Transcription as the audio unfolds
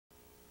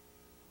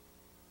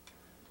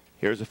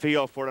Here's a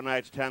field for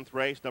tonight's 10th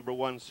race. Number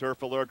 1,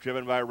 Surf Alert,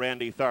 driven by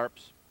Randy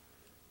Tharps.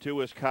 2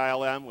 is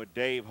Kyle M. with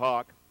Dave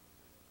Hawk.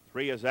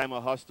 3 is I'm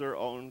a Hustler,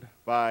 owned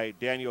by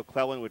Daniel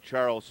Clellan with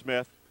Charles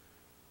Smith.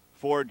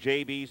 4,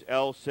 JB's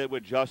L. Sid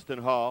with Justin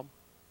Hall.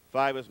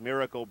 5 is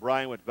Miracle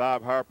Brian with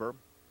Bob Harper.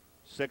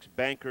 6,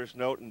 Banker's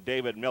Note and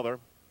David Miller.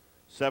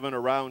 7,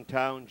 Around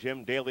Town,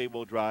 Jim Daly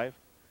will drive.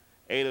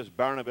 8 is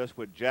Barnabas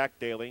with Jack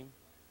Daly.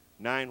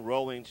 9,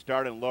 Rolling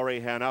Start and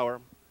Laurie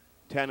Hanauer.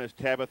 10 is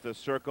Tabitha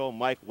Circle,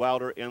 Mike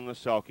Wilder in the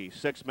sulky.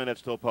 6 minutes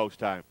till post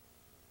time.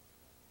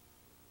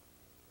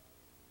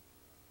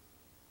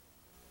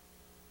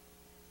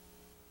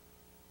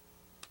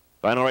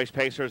 Final race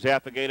pacers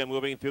at the gate and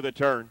moving through the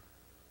turn.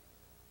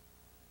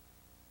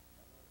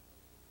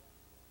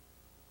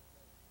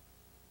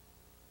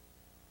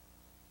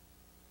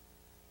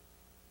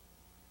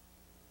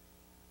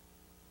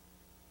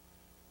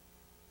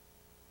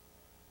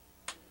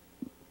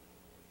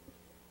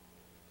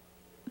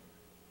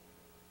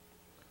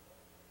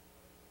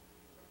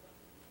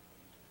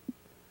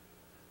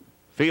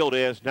 Field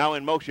is now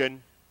in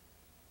motion.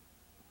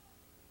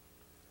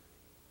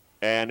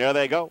 And there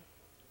they go.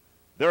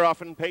 They're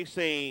often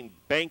pacing.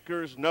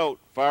 Banker's Note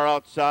far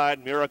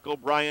outside. Miracle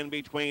Brian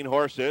between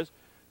horses.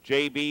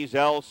 JB's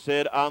L.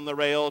 Sid on the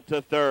rail to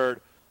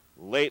third.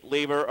 Late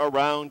Lever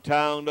Around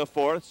Town to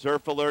fourth.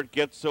 Surf Alert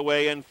gets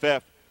away in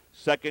fifth.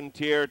 Second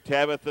tier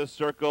Tabitha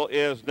Circle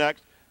is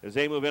next as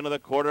they move into the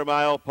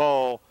quarter-mile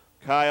pole.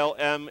 Kyle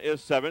M. is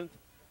seventh.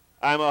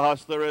 I'm a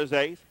Hustler is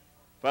eighth,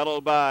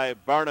 followed by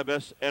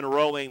Barnabas and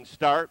Rolling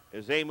Start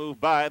as they move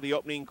by the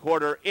opening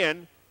quarter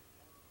in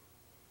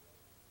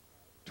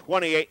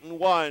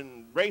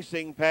 28-1.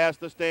 Racing past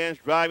the stands,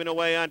 driving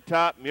away on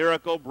top,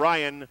 Miracle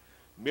Brian.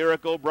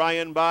 Miracle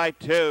Brian by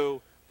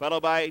 2,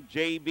 followed by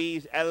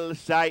JB's El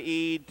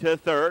Saeed to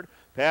third.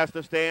 Past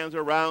the stands,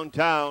 Around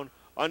Town.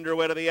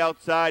 Underway to the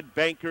outside,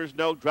 Banker's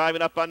Note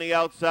driving up on the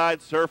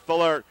outside, Surf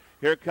Alert.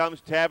 Here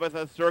comes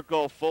Tabitha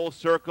Circle, full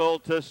circle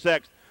to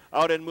sixth.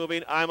 Out and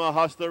moving, I'm a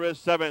Hustler is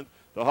seventh.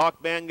 The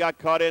Hawkman got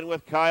caught in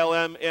with Kyle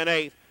M. in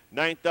eighth.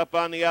 Ninth up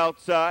on the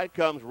outside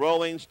comes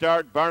Rolling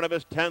Start.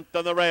 Barnabas 10th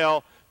on the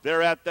rail.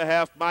 They're at the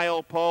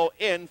half-mile pole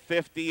in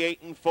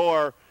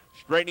 58-4.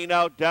 Straightening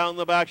out down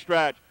the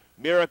backstretch.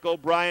 Miracle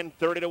Brian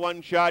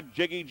 30-1 shot,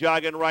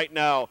 jiggy-jogging right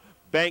now.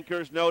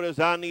 Banker's Note is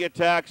on the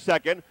attack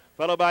second,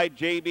 followed by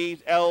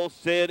JB's L.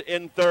 Sid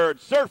in third.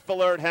 Surf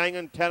Alert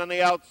hanging 10 on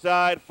the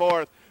outside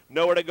fourth.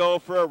 Nowhere to go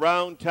for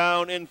Around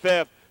Town in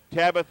fifth.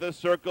 Tabitha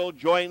Circle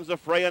joins the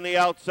fray on the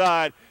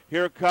outside.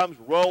 Here comes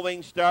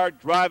Rolling Start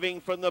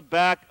driving from the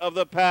back of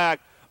the pack.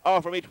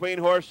 Off from between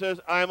horses,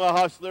 I'm a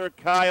Hustler,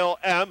 Kyle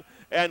M.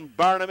 and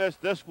Barnabas.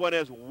 This one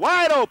is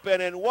wide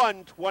open in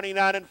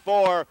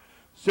 1:29-4.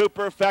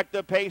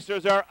 Superfecta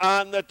Pacers are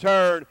on the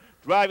turn.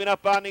 Driving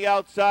up on the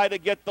outside to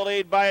get the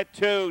lead by a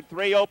 2.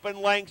 3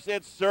 open lengths,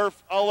 it's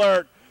Surf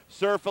Alert.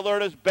 Surf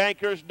Alert as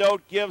Banker's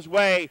Note gives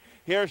way.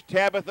 Here's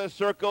Tabitha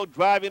Circle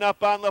driving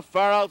up on the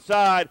far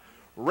outside.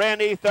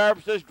 Randy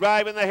Tharps is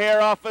driving the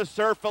hair off of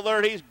Surf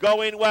Alert. He's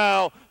going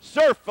well.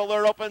 Surf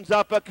Alert opens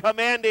up a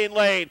commanding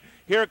lane.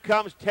 Here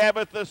comes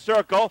Tabitha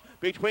Circle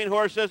between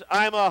horses.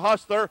 I'm a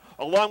Hustler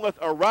along with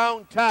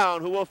Around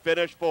Town, who will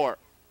finish fourth.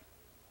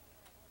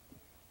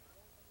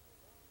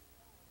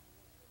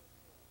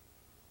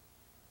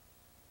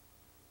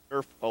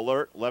 Surf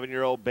Alert,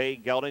 11-year-old bay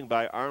gelding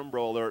by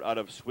Armbro Alert out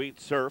of Sweet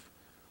Surf.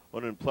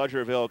 Won in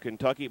Pleasureville,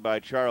 Kentucky by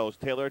Charles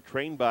Taylor,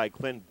 trained by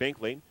Clint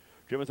Binkley.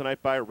 Driven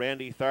tonight by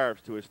Randy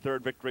Tharps to his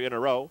third victory in a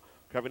row.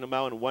 Covering the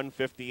mile in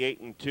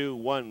 158-2,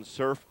 1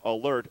 Surf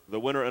Alert. The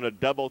winner in a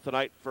double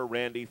tonight for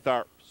Randy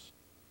Tharps.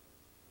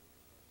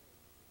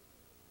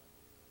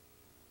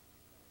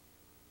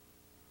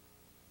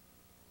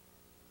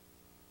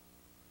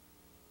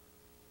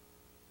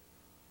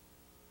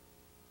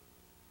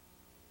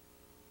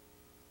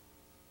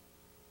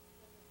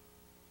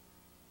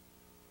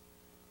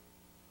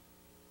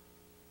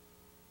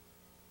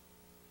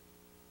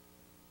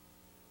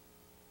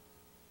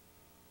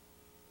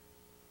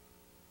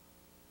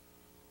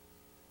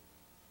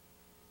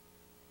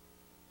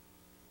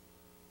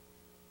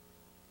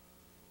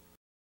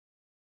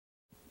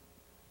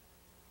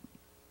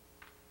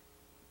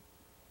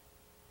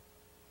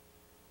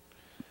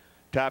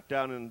 Top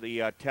down in the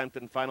 10th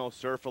and final,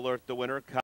 Surf Alert, the winner.